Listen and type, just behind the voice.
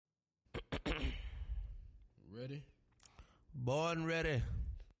Ready? Born ready.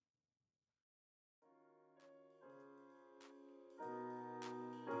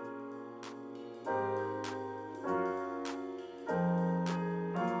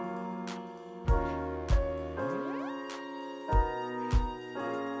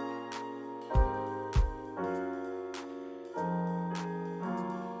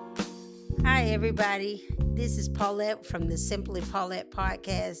 Hi, everybody. This is Paulette from the Simply Paulette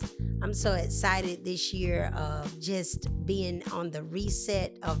podcast. I'm so excited this year of just being on the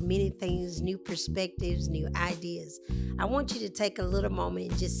reset of many things, new perspectives, new ideas. I want you to take a little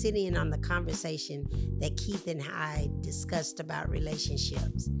moment and just sit in on the conversation that Keith and I discussed about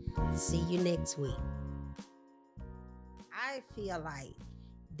relationships. See you next week. I feel like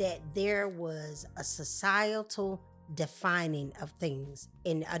that there was a societal defining of things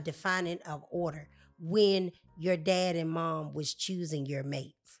and a defining of order when your dad and mom was choosing your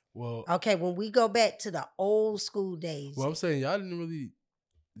mates. Well, Okay, when we go back to the old school days. I'm saying y'all didn't really.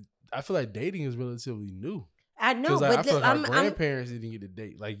 I feel like dating is relatively new. I know, Like, but I feel like I'm our grandparents didn't get to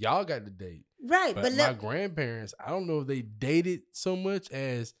date. Like y'all got to date, right. but But my look, grandparents, I don't know if they dated so much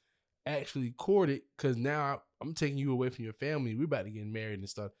as actually courted. Because now I'm taking you away from your family. We're about to get married and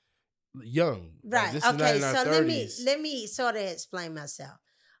stuff. Young, right? Like, this is not Okay, in our so 30s. let me sort of explain myself.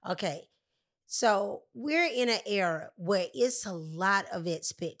 Okay, so we're in an era where it's a lot of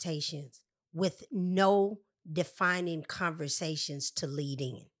expectations with no defining conversations to lead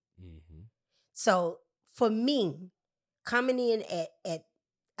in. Mm-hmm. So for me, coming in at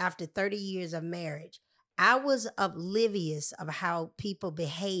after 30 years of marriage, I was oblivious of how people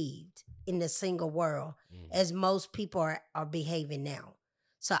behaved in the single world Mm-hmm. as most people are behaving now.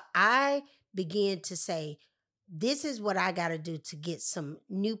 So I began to say, this is what I got to do to get some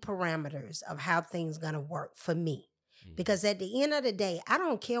new parameters of how things going to work for me. Mm-hmm. Because at the end of the day, I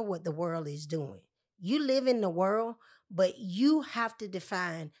don't care what the world is doing. You live in the world, but you have to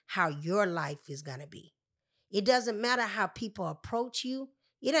define how your life is going to be. It doesn't matter how people approach you.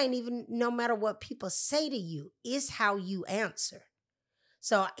 It ain't even no matter what people say to you. It's how you answer.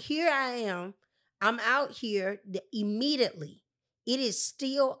 So here I am. I'm out here immediately. It is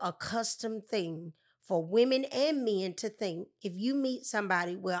still a custom thing for women and men to think if you meet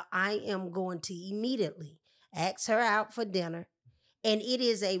somebody, well, I am going to immediately ask her out for dinner. And it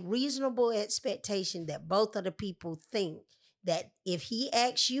is a reasonable expectation that both of the people think that if he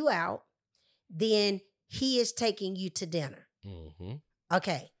asks you out, then he is taking you to dinner. Mm-hmm.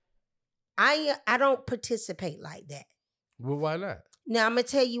 Okay. I don't participate like that. Well, why not? Now I'm gonna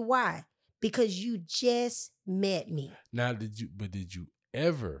tell you why. Because you just met me. Now, did you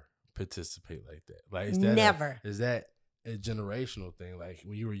ever participate like that? Like, Never. Is that a generational thing? Like,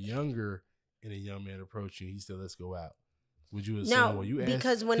 when you were younger and a young man approached you, he said, "Let's go out." Would you assume? No, Well, you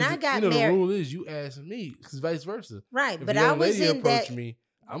because asked, when I got the married, rule is you ask me, because vice versa. right? If But a young I was lady in approach that. me,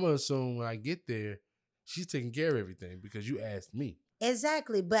 I'm gonna assume when I get there, she's taking care of everything because you asked me.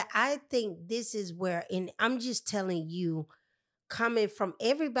 Exactly. But I think this is where, and I'm just telling you, coming from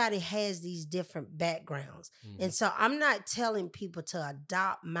everybody has these different backgrounds. Mm-hmm. And so I'm not telling people to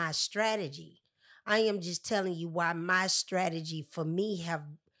adopt my strategy. I am just telling you why my strategy for me have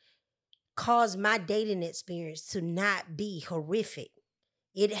caused my dating experience to not be horrific.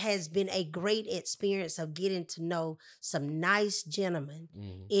 It has been a great experience of getting to know some nice gentlemen.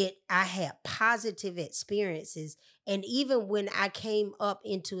 Mm-hmm. I had positive experiences. And even when I came up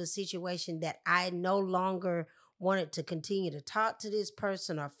into a situation that I no longer wanted to continue to talk to this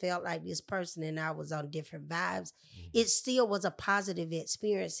person or felt like this person and I was on different vibes, it still was a positive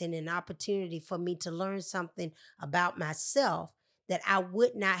experience and an opportunity for me to learn something about myself that I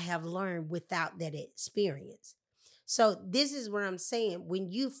would not have learned without that experience. So this is what I'm saying. When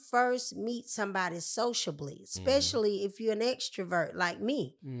you first meet somebody sociably, especially if you're an extrovert like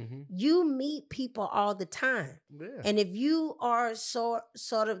me, you meet people all the time. Yeah. And if you are sort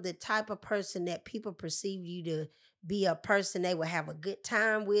of the type of person that people perceive you to be a person they would have a good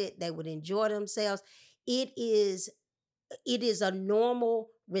time with, they would enjoy themselves, it is a normal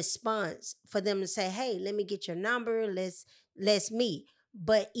response for them to say, "Hey, let me get your number. Let's meet."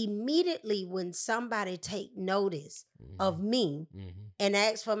 But immediately when somebody take notice of me and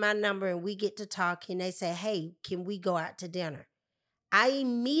ask for my number and we get to talk and they say, "Hey, can we go out to dinner?" I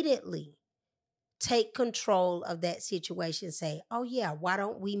immediately take control of that situation and say, "Oh yeah, why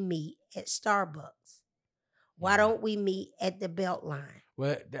don't we meet at Starbucks? Why don't we meet at the Beltline?"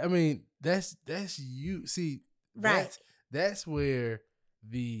 Well, I mean, that's you. See, Right. That's where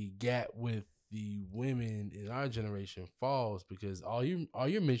the gap with the women in our generation falls, because all you're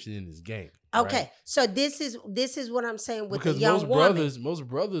mentioning is game. Okay, right? so this is what I'm saying with Because the young woman. most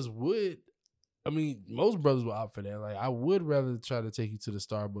brothers would I mean, most brothers will opt for that. Like, I would rather try to take you to the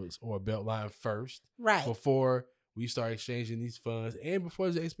Starbucks or a Beltline first, Right. before we start exchanging these funds, and before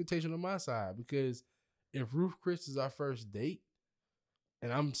there's an expectation on my side. Because if Ruth Chris is our first date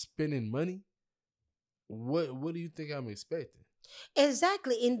and I'm spending money, what do you think I'm expecting?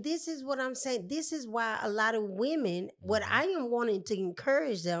 Exactly. And this is what I'm saying. This is why a lot of women, what I am wanting to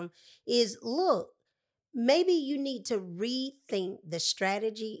encourage them is, look, maybe you need to rethink the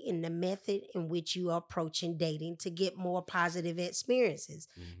strategy and the method in which you are approaching dating to get more positive experiences.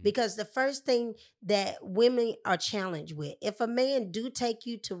 Because the first thing that women are challenged with, if a man do take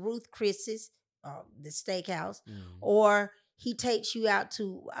you to Ruth Chris's, the steakhouse, or he takes you out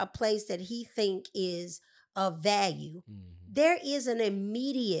to a place that he think is of value, there is an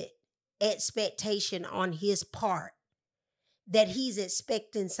immediate expectation on his part that he's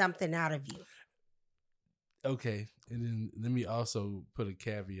expecting something out of you. Okay, and then let me also put a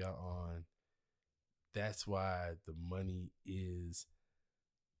caveat on. That's why the money is.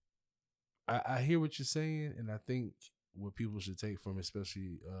 I hear what you're saying, and I think what people should take from,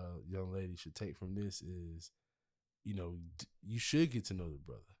 especially young ladies, should take from this is, you should get to know the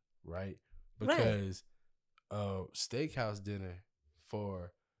brother, right? Because steakhouse dinner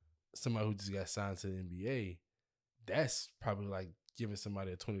for somebody who just got signed to the NBA, that's probably like giving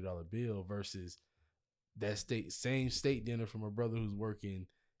somebody a $20 bill versus that same steak dinner from a brother who's working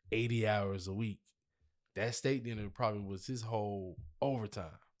 80 hours a week. That steak dinner probably was his whole overtime.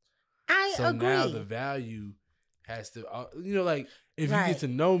 I agree. Now the value has to, like, if you get to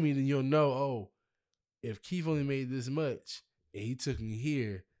know me, then you'll know, oh, if Keith only made this much and he took me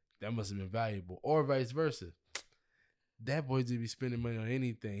here, that must have been valuable. Or vice versa. That boy did be spending money on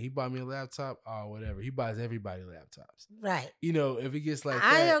anything. He bought me a laptop or whatever. He buys everybody laptops. Right. If it gets like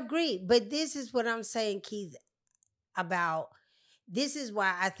I that. agree. But this is what I'm saying, Keith, about this is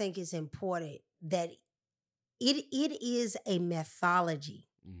why I think it's important that it is a methodology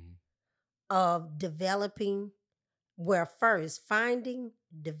of developing, where first finding,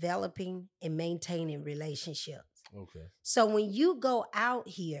 developing, and maintaining relationships. Okay. So when you go out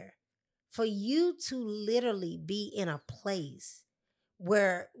here, for you to literally be in a place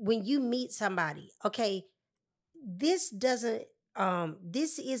where when you meet somebody, okay, this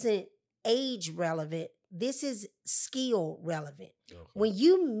isn't age relevant. This is skill relevant. Okay. When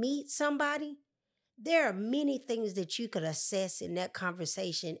you meet somebody, there are many things that you could assess in that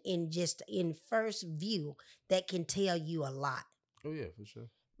conversation in first view that can tell you a lot. Oh yeah, for sure.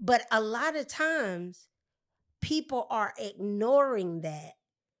 But a lot of times people are ignoring that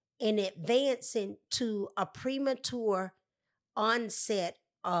and advancing to a premature onset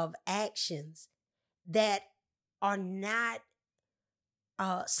of actions that are not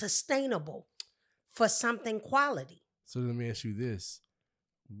sustainable for something quality. So let me ask you this.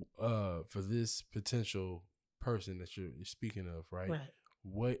 For this potential person that you're speaking of, right?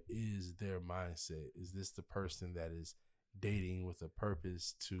 What is their mindset? Is this the person that is dating with a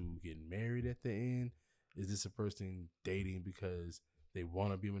purpose to get married at the end? Is this a person dating because they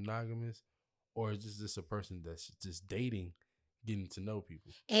want to be monogamous? Or is this a person that's just dating, getting to know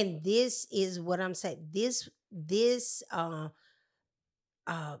people? And this is what I'm saying.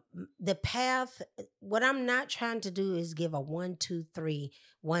 The path, what I'm not trying to do is give a 1, 2, 3,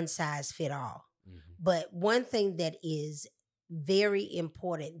 one size fit all. But one thing that is very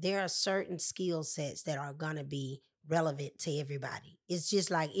important, there are certain skill sets that are going to be relevant to everybody. It's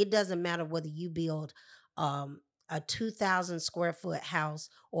just like, it doesn't matter whether you build a 2,000 square foot house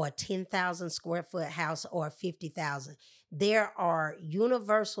or a 10,000 square foot house or a 50,000. There are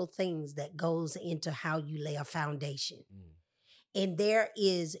universal things that goes into how you lay a foundation. And there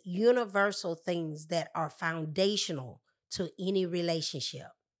is universal things that are foundational to any relationship.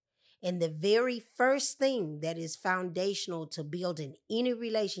 And the very first thing that is foundational to building any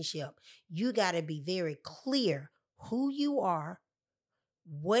relationship, you got to be very clear who you are,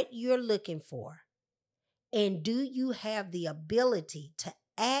 what you're looking for, and do you have the ability to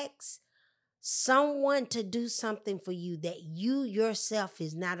ask someone to do something for you that you yourself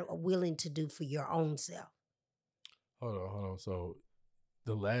is not willing to do for your own self. Hold on. So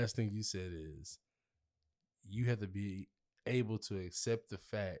the last thing you said is you have to be able to accept the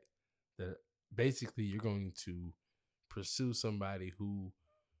fact that basically you're going to pursue somebody who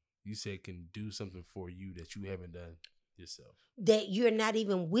you said can do something for you that you haven't done yourself. That you're not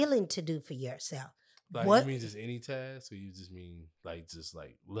even willing to do for yourself. Like, what? You mean just any task, or you just mean just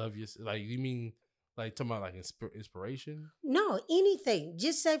love yourself? Like, you mean talking about like inspiration? No, anything.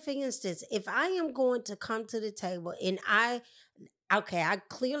 Just say, for instance, if I am going to come to the table and I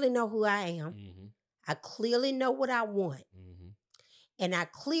clearly know who I am. Mm-hmm. I clearly know what I want. Mm-hmm. and I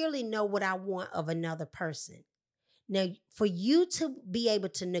clearly know what I want of another person. Now, for you to be able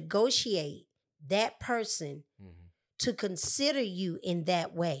to negotiate that person to consider you in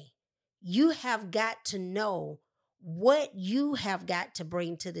that way, you have got to know what you have got to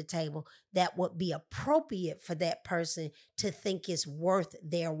bring to the table that would be appropriate for that person to think is worth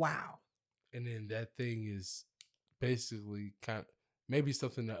their while. And then that thing is basically maybe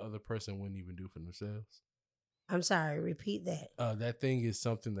something that other person wouldn't even do for themselves. I'm sorry, repeat that. That thing is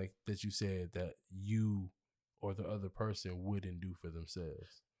something like that you said that you or the other person wouldn't do for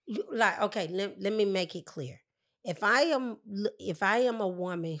themselves. Okay, let me make it clear. If I am a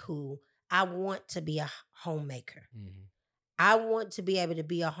woman who I want to be a homemaker, I want to be able to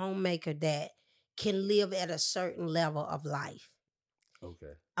be a homemaker that can live at a certain level of life.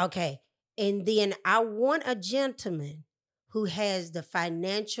 Okay. And then I want a gentleman who has the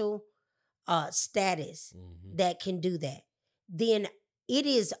financial status that can do that. Then it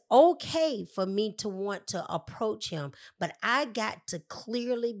is okay for me to want to approach him, but I got to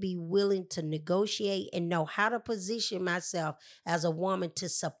clearly be willing to negotiate and know how to position myself as a woman to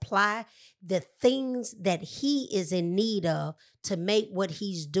supply the things that he is in need of to make what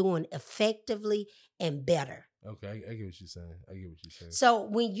he's doing effectively and better. Okay, I get what you're saying. So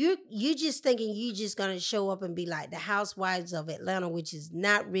when you just thinking you just gonna show up and be like the Housewives of Atlanta, which is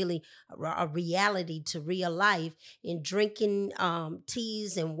not really a reality to real life, and drinking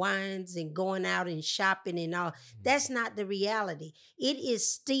teas and wines and going out and shopping and all, that's not the reality. It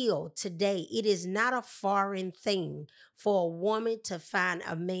is still today, it is not a foreign thing for a woman to find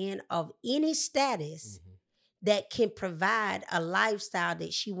a man of any status that can provide a lifestyle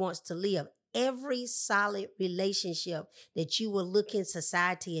that she wants to live. Every solid relationship that you will look in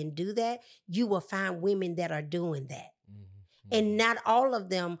society and do that, you will find women that are doing that. And not all of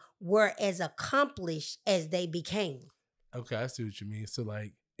them were as accomplished as they became. Okay, I see what you mean. So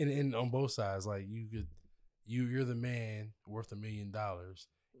like, and on both sides, like you're the man worth $1 million.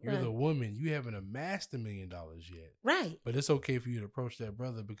 You're the woman, you haven't amassed $1 million yet. Right. But it's okay for you to approach that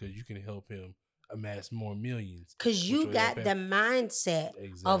brother because you can help him amass more millions. Because you got the mindset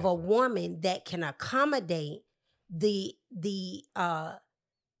of a woman that can accommodate the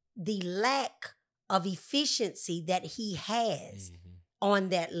lack of efficiency that he has on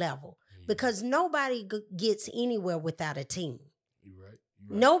that level. Because nobody gets anywhere without a team. You're right.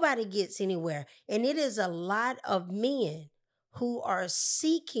 Nobody gets anywhere. And it is a lot of men who are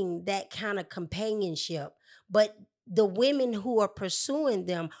seeking that kind of companionship, but the women who are pursuing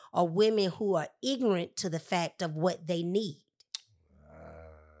them are women who are ignorant to the fact of what they need.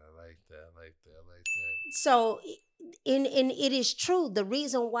 I like that. So, and it is true. The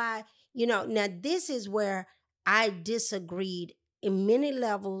reason why, now this is where I disagreed in many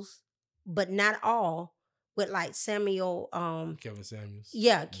levels, but not all, with like Kevin Samuels.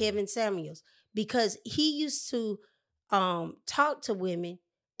 Yeah, Kevin Samuels. Because he used to talk to women,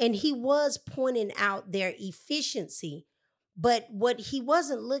 and he was pointing out their efficiency. But what he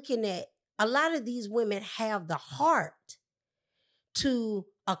wasn't looking at, a lot of these women have the heart to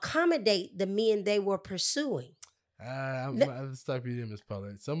accommodate the men they were pursuing. I'll stop you there, Ms.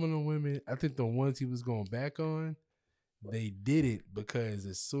 Paulette. Some of the women, I think the ones he was going back on, they did it because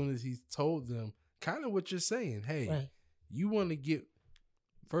as soon as he told them kind of what you're saying, hey, you want to get,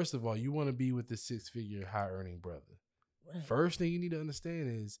 first of all, you want to be with the 6-figure high-earning brother. Right. First thing you need to understand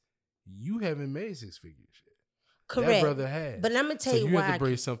is you haven't made 6 figures yet. Correct. That brother has. But I'm going to tell you why. So you have to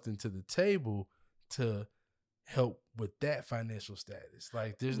bring something to the table to help with that financial status.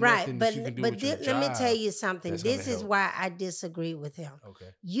 Like there's nothing that you can do with your job. Let me tell you something. This is why I disagree with him. Okay.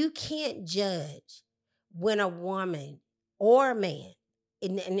 You can't judge when a woman or a man,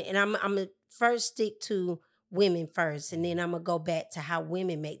 and I'm going to first stick to women first, and then I'm going to go back to how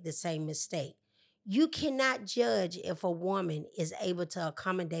women make the same mistake. You cannot judge if a woman is able to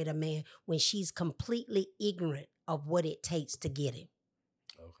accommodate a man when she's completely ignorant of what it takes to get him.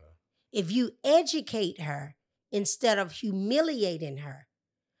 Okay. If you educate her instead of humiliating her,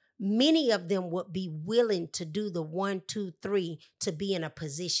 many of them would be willing to do the 1, 2, 3 to be in a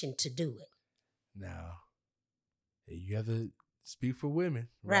position to do it. Now, you have to speak for women,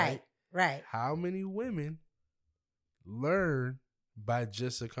 right? Right. How many women learn by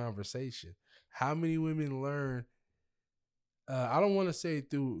just a conversation? How many women learn, I don't want to say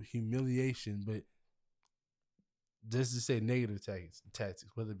through humiliation, but just to say negative tactics,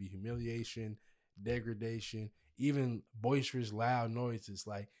 whether it be humiliation, degradation, even boisterous, loud noises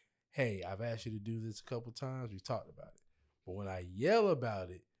like, hey, I've asked you to do this a couple times. We talked about it. But when I yell about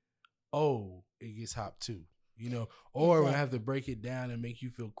it, it gets hot too. Or exactly. When I have to break it down and make you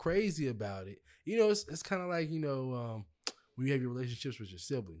feel crazy about it. It's kind of like, when you have your relationships with your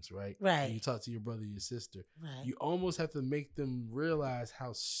siblings, right? Right. And you talk to your brother, your sister, Right. you almost have to make them realize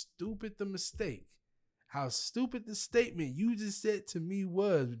how stupid the mistake, how stupid the statement you just said to me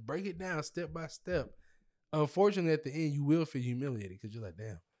was. Break it down step by step. Unfortunately, at the end, you will feel humiliated because you're like,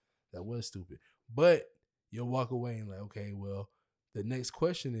 damn, that was stupid. But you'll walk away and like, okay, well, the next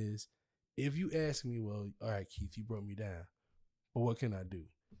question is, if you ask me, well, all right, Keith, you broke me down, but what can I do?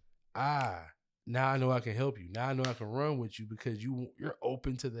 Now I know I can help you. Now I know I can run with you because you're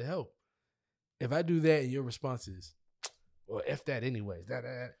open to the help. If I do that and your response is, well, F that anyways.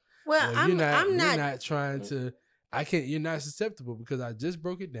 Well, you're I'm not trying to, you're not susceptible because I just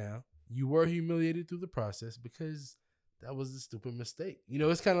broke it down. You were humiliated through the process because that was a stupid mistake. You know,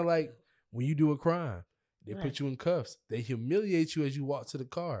 it's kind of like when you do a crime, they Right. put you in cuffs. They humiliate you as you walk to the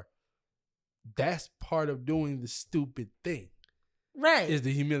car. That's part of doing the stupid thing. Right. Is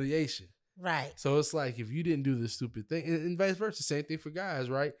the humiliation. Right. So it's like if you didn't do the stupid thing, and vice versa, same thing for guys,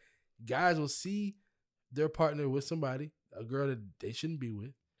 right? Guys will see their partner with somebody, a girl that they shouldn't be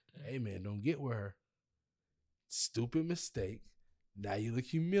with. Hey man, don't get with her. Stupid mistake. Now you look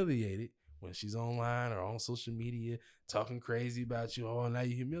humiliated when she's online or on social media talking crazy about you. Oh, now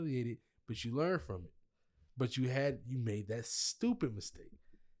you're humiliated, but you learn from it. But you made that stupid mistake.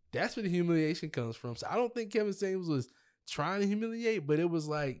 That's where the humiliation comes from. So I don't think Kevin Samuels was trying to humiliate, but it was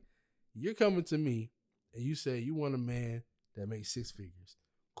like, you're coming to me and you say you want a man that makes 6 figures.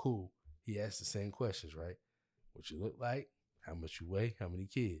 Cool. He asks the same questions, right? What you look like, how much you weigh, how many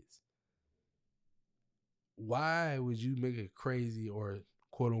kids. Why would you make a crazy or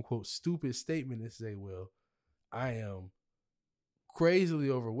quote unquote stupid statement and say, well, I am crazily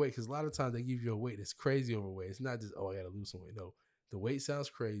overweight? Because a lot of times they give you a weight that's crazy overweight. It's not just, oh, I got to lose some weight. No, the weight sounds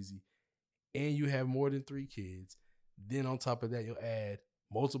crazy and you have more than 3 kids. Then on top of that, you'll add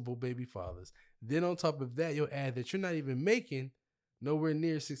multiple baby fathers. Then on top of that, you'll add that you're not even making nowhere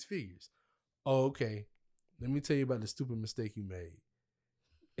near 6 figures. Oh, okay. Let me tell you about the stupid mistake you made.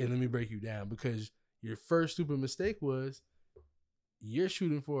 And let me break you down, because your first stupid mistake was you're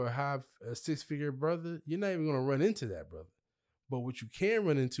shooting for a 6-figure brother. You're not even going to run into that brother. But what you can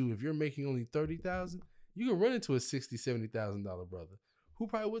run into, if you're making only $30,000, you can run into a $60,000, $70,000 brother who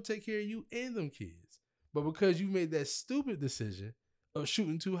probably will take care of you and them kids. But because you made that stupid decision of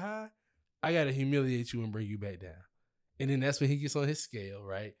shooting too high, I got to humiliate you and bring you back down. And then that's when he gets on his scale,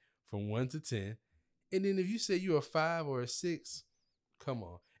 right? From 1 to 10. And then if you say you're a 5 or a 6, come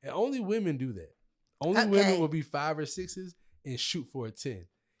on. And only women do that. Only women will be 5 or 6s and shoot for a 10.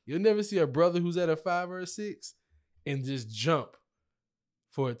 You'll never see a brother who's at a 5 or a 6 and just jump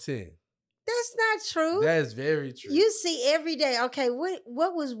for a 10. That's not true. That is very true. You see every day. Okay, what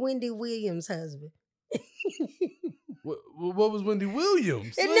was Wendy Williams' husband? What was Wendy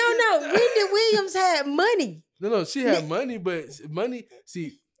Williams? No. Wendy Williams had money. No, she had money, but money,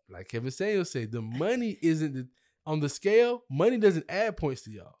 see, like Kevin Samuels said, the money isn't on the scale. Money doesn't add points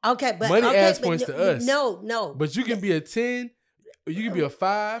to y'all. Okay, but money adds points to us. No. But you can be a 10, or you can be a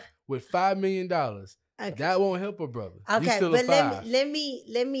 5 with $5 million. Okay. That won't help a brother. Okay, but let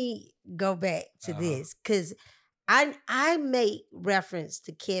me go back to this, because I make reference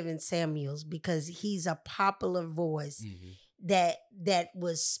to Kevin Samuels because he's a popular voice that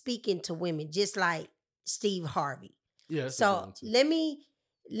was speaking to women, just like Steve Harvey. Yeah. So let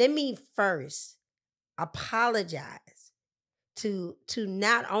me first apologize to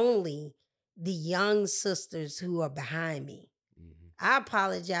not only the young sisters who are behind me. I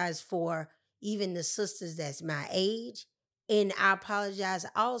apologize for even the sisters that's my age, and I apologize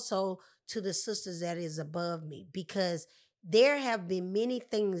also to the sisters that is above me, because there have been many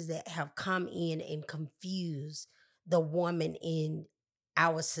things that have come in and confused the woman in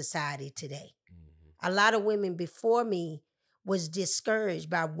our society today. A lot of women before me was discouraged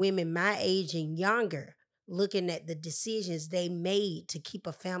by women my age and younger, looking at the decisions they made to keep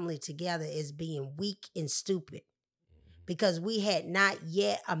a family together as being weak and stupid, because we had not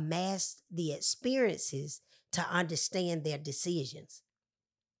yet amassed the experiences to understand their decisions.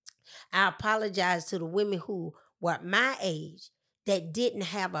 I apologize to the women who were my age that didn't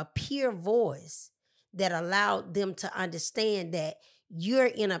have a pure voice that allowed them to understand that you're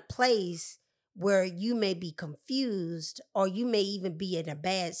in a place where you may be confused, or you may even be in a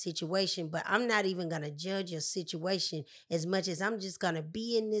bad situation, but I'm not even going to judge your situation as much as I'm just going to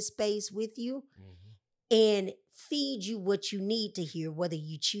be in this space with you and feed you what you need to hear, whether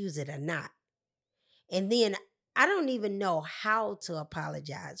you choose it or not. And then I don't even know how to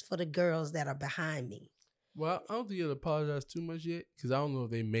apologize for the girls that are behind me. Well, I don't think you'll apologize too much yet, because I don't know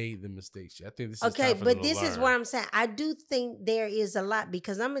if they made the mistakes yet. I think this is okay, time for but them this to is learn. what I'm saying. I do think there is a lot,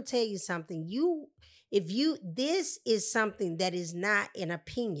 because I'm gonna tell you something. This is something that is not an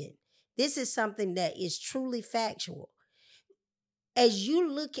opinion. This is something that is truly factual. As you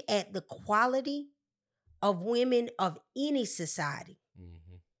look at the quality of women of any society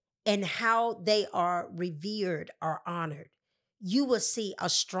and how they are revered or honored, you will see a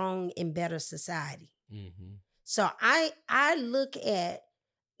strong and better society. So I look at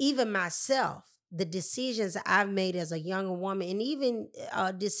even myself, the decisions I've made as a younger woman, and even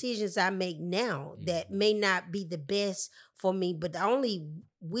decisions I make now that may not be the best for me, but the only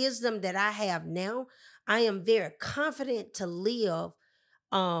wisdom that I have now, I am very confident to live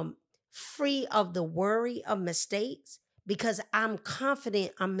free of the worry of mistakes because I'm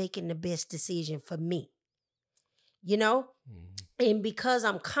confident I'm making the best decision for me. You know? And because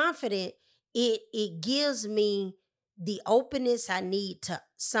I'm confident, it gives me the openness I need to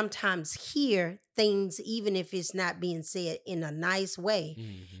sometimes hear things, even if it's not being said in a nice way.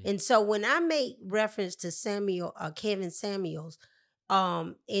 And so when I make reference to Kevin Samuels,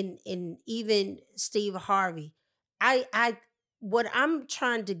 and even Steve Harvey, I what I'm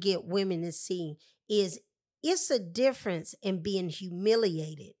trying to get women to see is it's a difference in being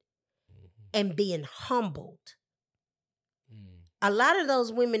humiliated and being humbled. A lot of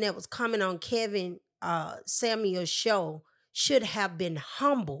those women that was coming on Kevin Samuel's show should have been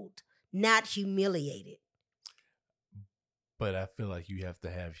humbled, not humiliated. But I feel like you have to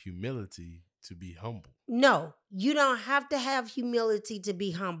have humility to be humble. No, you don't have to have humility to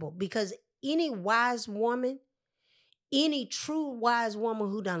be humble, because any wise woman, any true wise woman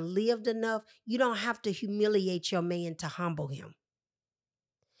who done lived enough, you don't have to humiliate your man to humble him.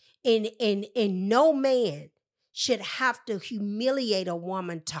 And no man should have to humiliate a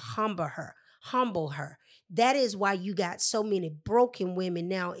woman to humble her. That is why you got so many broken women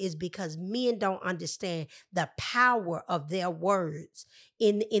now, is because men don't understand the power of their words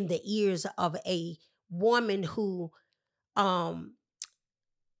in the ears of a woman who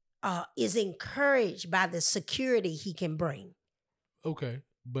is encouraged by the security he can bring. Okay,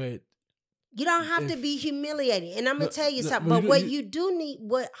 but you don't have to be humiliated. And I'm going to tell you something. But what you do need,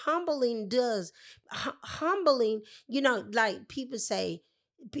 what humbling does, humbling, like people say,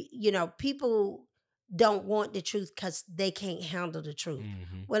 people don't want the truth because they can't handle the truth.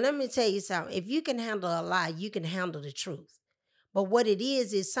 Well, let me tell you something. If you can handle a lie, you can handle the truth. But what it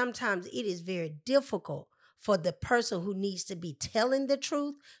is sometimes it is very difficult for the person who needs to be telling the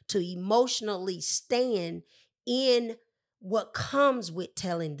truth to emotionally stand in what comes with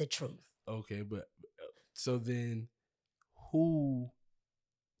telling the truth. Okay, but so then who?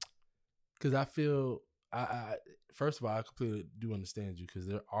 Because I feel I first of all, I completely do understand you, because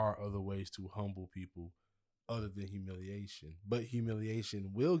there are other ways to humble people other than humiliation. But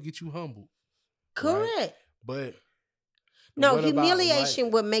humiliation will get you humbled. Correct. Right? But no,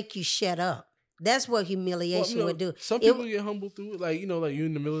 humiliation would make you shut up. That's what humiliation would do. Some people get humbled through it. Like you're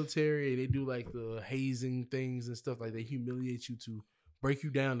in the military, they do like the hazing things and stuff. Like they humiliate you to break you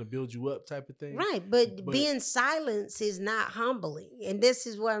down to build you up, type of thing. Right, but being silenced is not humbling. And this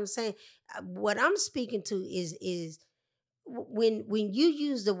is what I'm saying. What I'm speaking to is when you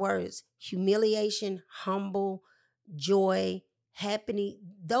use the words humiliation, humble, joy, happening,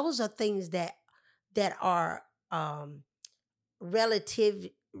 those are things that are relative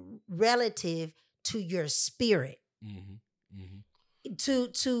to your spirit.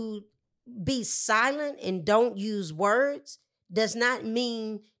 To be silent and don't use words does not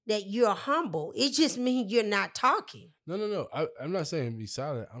mean that you're humble. It just means you're not talking. No. I'm not saying be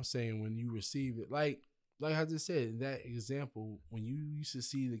silent. I'm saying when you receive it, like I just said in that example, when you used to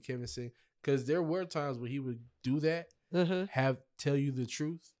see the Kevin saying, because there were times where he would do that, tell you the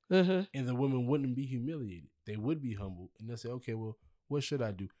truth, and the women wouldn't be humiliated. They would be humble, and they'll say, okay, well, what should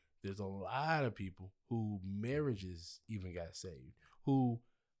I do? There's a lot of people who marriages even got saved, who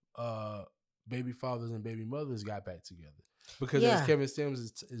baby fathers and baby mothers got back together. Because as Kevin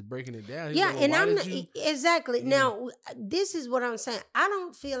Samuels is breaking it down. And I'm exactly. Now, this is what I'm saying. I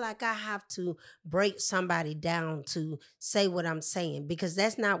don't feel like I have to break somebody down to say what I'm saying, because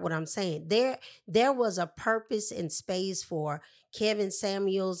that's not what I'm saying. There was a purpose and space for Kevin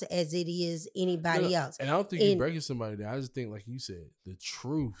Samuels as it is anybody else. And I don't think you're breaking somebody down. I just think, like you said, the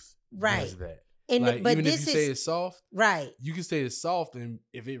truth does that. And but even if you say it's soft, right? You can say it's soft, and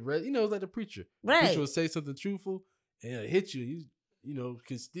if it, it's like the preacher. Right. The preacher will say something truthful, and it'll hit you. You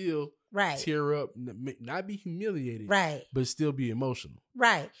can still tear up, not be humiliated, right? But still be emotional,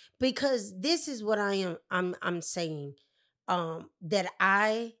 right? Because this is what I'm saying. That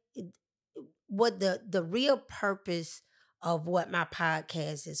what the real purpose of what my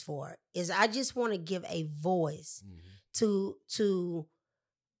podcast is for is I just want to give a voice to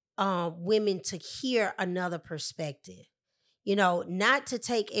women to hear another perspective. You know, not to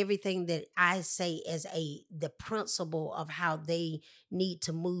take everything that I say as the principle of how they need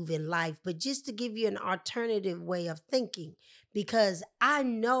to move in life, but just to give you an alternative way of thinking, because I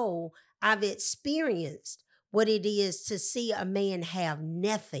know I've experienced what it is to see a man have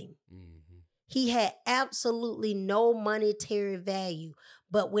nothing. Mm-hmm. He had absolutely no monetary value,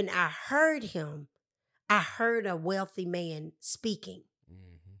 but when I heard him, I heard a wealthy man speaking.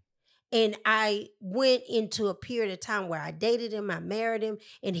 Mm-hmm. And I went into a period of time where I dated him, I married him,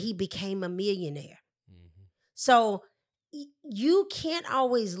 and he became a millionaire. Mm-hmm. So you can't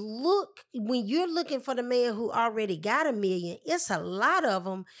always look, when you're looking for the man who already got a million, it's a lot of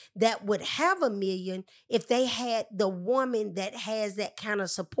them that would have a million if they had the woman that has that kind of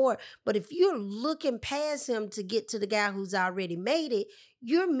support. But if you're looking past him to get to the guy who's already made it,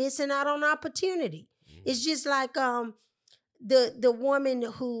 you're missing out on opportunity. Mm-hmm. It's just like the woman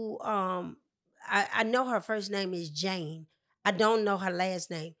who I know her first name is Jane. I don't know her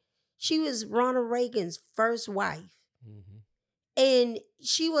last name. She was Ronald Reagan's first wife. Mm-hmm. And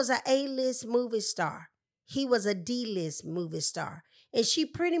she was an A-list movie star. He was a D-list movie star. And she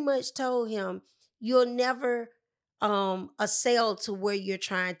pretty much told him, you'll never assail to where you're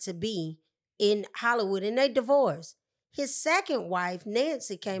trying to be in Hollywood. And they divorced. His second wife,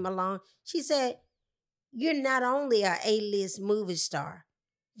 Nancy, came along. She said, you're not only an A-list movie star,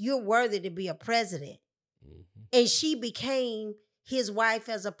 you're worthy to be a president. Mm-hmm. And she became his wife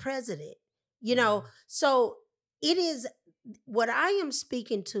as a president. You know, so it is, what I am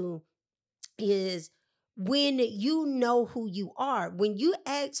speaking to is when you know who you are. When you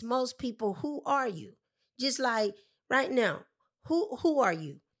ask most people, who are you? Just like right now, who are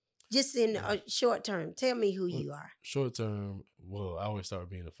you? Just in a short term, tell me who you are. Short term, well, I always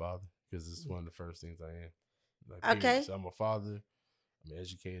start being a father because it's one of the first things I am. Like, Okay. So I'm a father, I'm an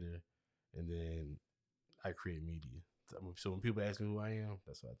educator, and then I create media. So when people ask me who I am,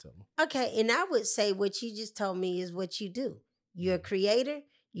 that's what I tell them. Okay, and I would say what you just told me is what you do. You're a creator,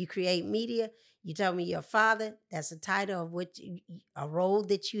 you create media. You told me you're a father. That's a title of a role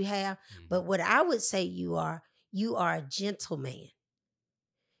that you have. Mm-hmm. But what I would say you are a gentleman.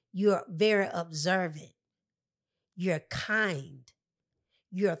 You're very observant. You're kind.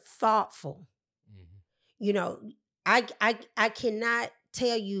 You're thoughtful. Mm-hmm. You know, I cannot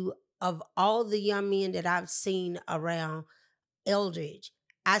tell you of all the young men that I've seen around Eldridge,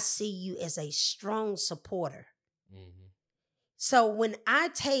 I see you as a strong supporter. Mm-hmm. So when I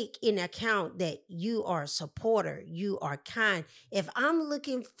take in account that you are a supporter, you are kind, if I'm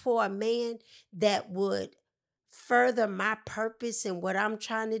looking for a man that would further my purpose and what I'm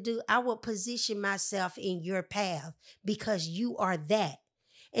trying to do, I will position myself in your path because you are that.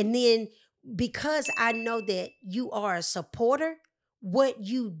 And then because I know that you are a supporter, what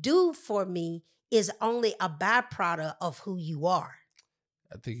you do for me is only a byproduct of who you are.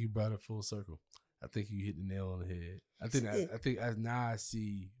 I think you brought it full circle. I think you hit the nail on the head. I think now I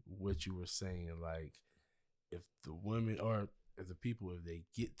see what you were saying. Like, if the women or if the people, if they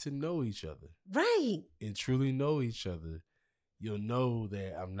get to know each other, right, and truly know each other, you'll know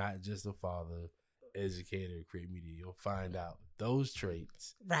that I'm not just a father, educator, create media. You'll find out those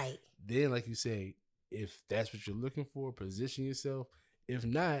traits. Right. Then, like you say, if that's what you're looking for, position yourself. If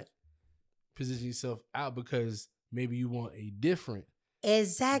not, position yourself out because maybe you want a different.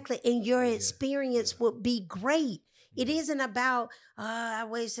 Exactly. And your experience would be great. It isn't about, I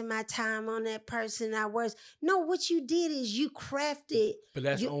wasted my time on that person. No, what you did is you crafted. But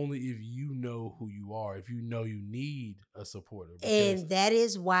that's only if you know who you are, if you know you need a supporter. And that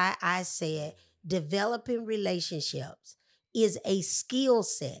is why I said developing relationships is a skill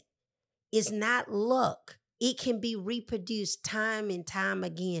set. It's not luck. It can be reproduced time and time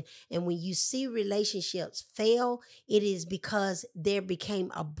again. And when you see relationships fail, it is because there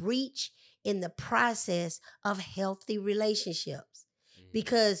became a breach in the process of healthy relationships. Mm-hmm.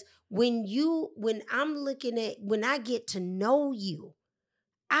 Because when I get to know you,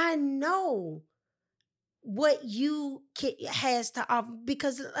 I know what you has to offer.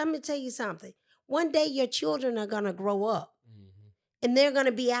 Because let me tell you something. One day your children are going to grow up, mm-hmm. and they're going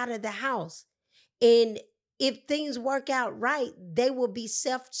to be out of the house. And if things work out right, they will be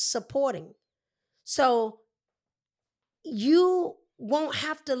self-supporting. So you won't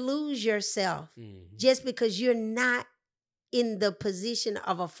have to lose yourself, mm-hmm. just because you're not in the position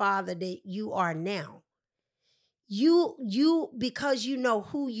of a father that you are now. You because you know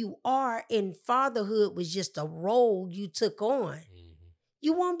who you are, and fatherhood was just a role you took on. Mm-hmm.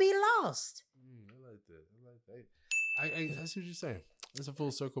 You won't be lost. I like that. I see what you're saying. It's a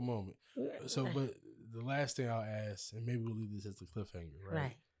full circle moment. So, but the last thing I'll ask, and maybe we'll leave this as the cliffhanger,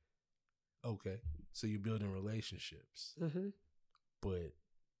 right? Okay. So you're building relationships. Mm-hmm. But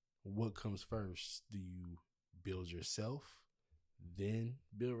what comes first? Do you build yourself, then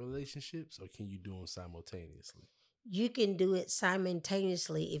build relationships, or can you do them simultaneously? You can do it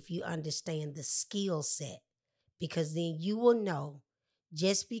simultaneously if you understand the skill set, because then you will know,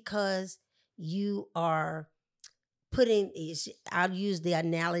 just because you are I'll use the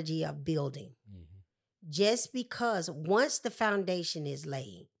analogy of building. Mm-hmm. Just because once the foundation is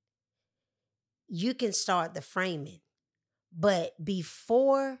laid, you can start the framing. But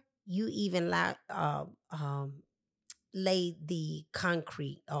before you even lay the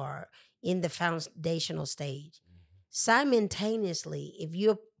concrete or in the foundational stage, simultaneously, if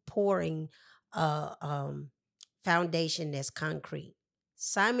you're pouring a foundation that's concrete,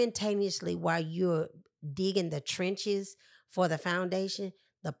 simultaneously while you're digging the trenches for the foundation,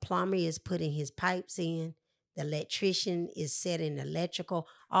 the plumber is putting his pipes in, the electrician is setting electrical.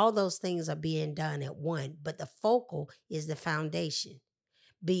 All those things are being done at one, but the focal is the foundation.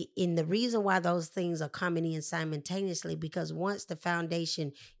 The reason why those things are coming in simultaneously, because once the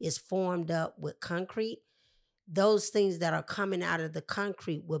foundation is formed up with concrete, those things that are coming out of the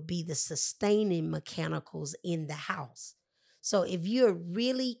concrete will be the sustaining mechanicals in the house. So if you're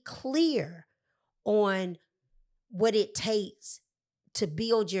really clear on what it takes to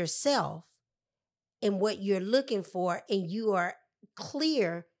build yourself and what you're looking for, and you are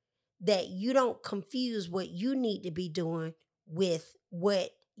clear that you don't confuse what you need to be doing with what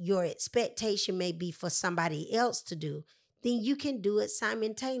your expectation may be for somebody else to do, then you can do it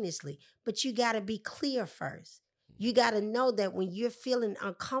simultaneously. But you got to be clear first. You got to know that when you're feeling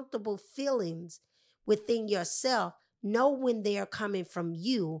uncomfortable feelings within yourself, know when they are coming from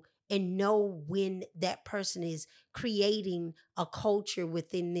you, and know when that person is creating a culture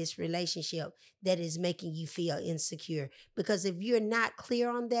within this relationship that is making you feel insecure. Because if you're not clear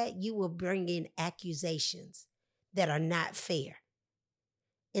on that, you will bring in accusations that are not fair.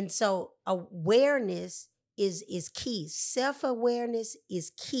 And so awareness is key. Self-awareness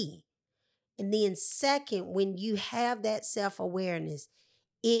is key. And then second, when you have that self-awareness,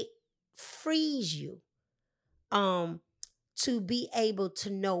 it frees you to be able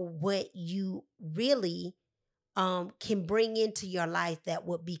to know what you really can bring into your life that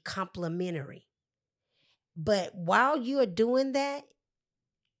would be complementary. But while you're doing that,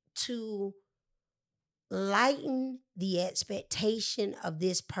 to lighten the expectation of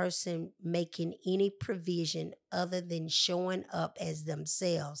this person making any provision other than showing up as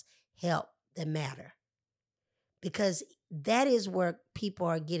themselves, help the matter. Because that is where people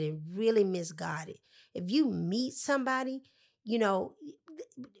are getting really misguided. If you meet somebody,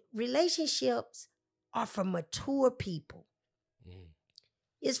 relationships are for mature people.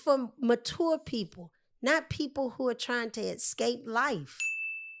 It's for mature people, not people who are trying to escape life,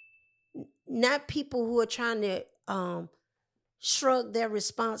 not people who are trying to shrug their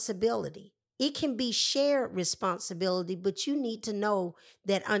responsibility. It can be shared responsibility, but you need to know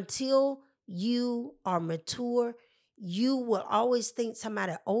that until you are mature, you will always think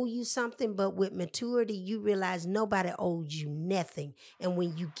somebody owe you something, but with maturity, you realize nobody owes you nothing. And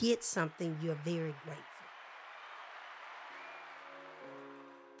when you get something, you're very grateful.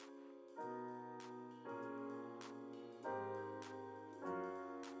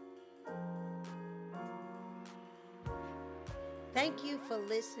 Thank you for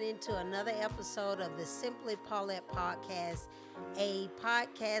listening to another episode of the Simply Paulette Podcast, a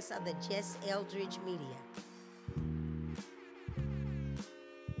podcast of the Jess Eldridge Media.